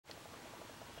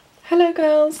Hello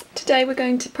girls, today we're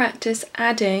going to practice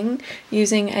adding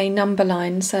using a number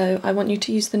line. So I want you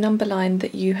to use the number line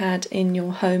that you had in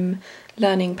your home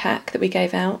learning pack that we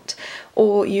gave out,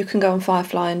 or you can go on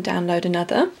Firefly and download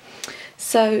another.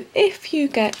 So if you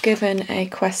get given a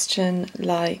question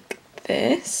like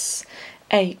this,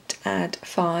 8 add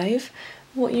 5,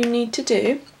 what you need to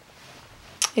do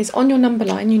is on your number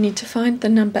line you need to find the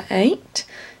number 8.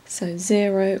 So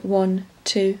 0, 1,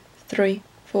 2, 3,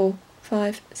 4,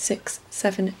 5, 6,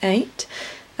 7, 8,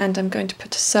 and I'm going to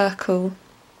put a circle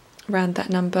around that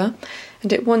number,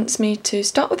 and it wants me to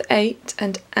start with 8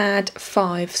 and add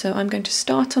 5. So I'm going to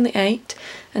start on the 8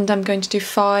 and I'm going to do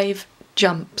 5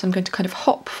 jumps. I'm going to kind of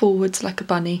hop forwards like a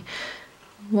bunny.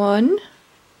 1,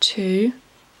 2,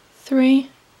 3,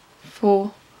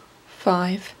 4,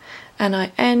 5, and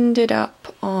I ended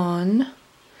up on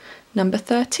number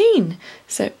 13.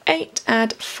 So 8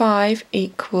 add 5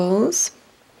 equals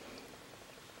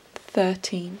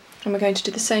 13. And we're going to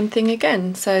do the same thing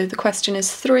again. So the question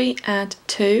is 3 add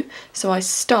 2. So I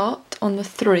start on the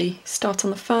 3, start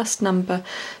on the first number.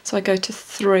 So I go to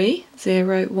 3,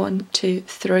 0, 1, 2,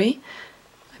 3.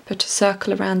 I put a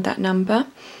circle around that number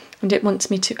and it wants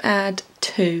me to add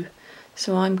 2.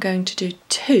 So I'm going to do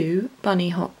 2 bunny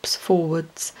hops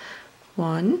forwards.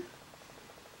 1,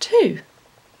 2.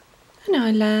 And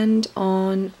I land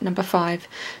on number 5.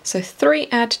 So 3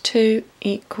 add 2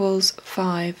 equals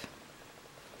 5.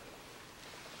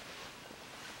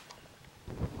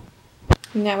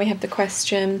 Now we have the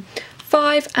question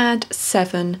 5 add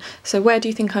 7. So where do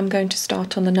you think I'm going to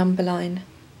start on the number line?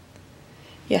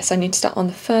 Yes, I need to start on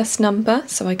the first number.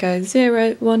 So I go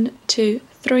 0, 1, 2,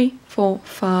 3, 4,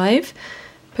 5.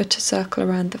 Put a circle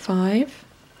around the 5.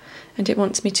 And it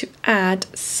wants me to add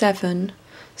 7.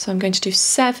 So I'm going to do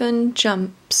 7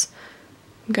 jumps.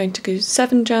 I'm going to do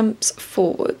 7 jumps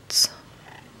forwards.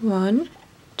 1,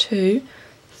 2,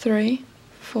 3,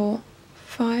 4,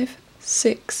 5,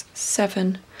 6,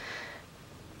 7.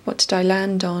 What did I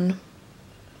land on?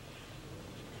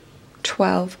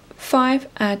 12. 5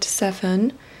 add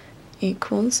 7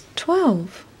 equals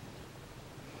 12.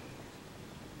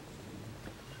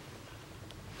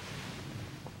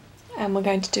 And we're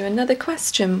going to do another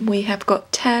question. We have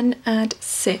got 10 add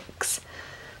 6.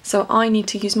 So I need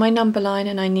to use my number line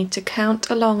and I need to count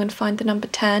along and find the number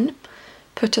 10,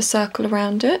 put a circle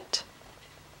around it,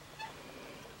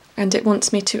 and it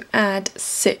wants me to add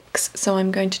 6. So I'm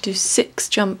going to do 6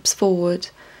 jumps forward.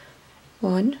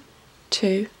 1,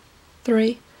 2,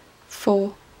 3,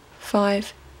 4,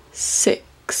 5,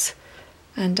 6.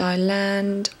 And I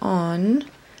land on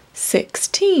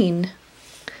 16.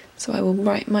 So I will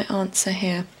write my answer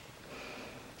here.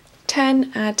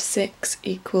 10 add 6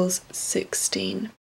 equals 16.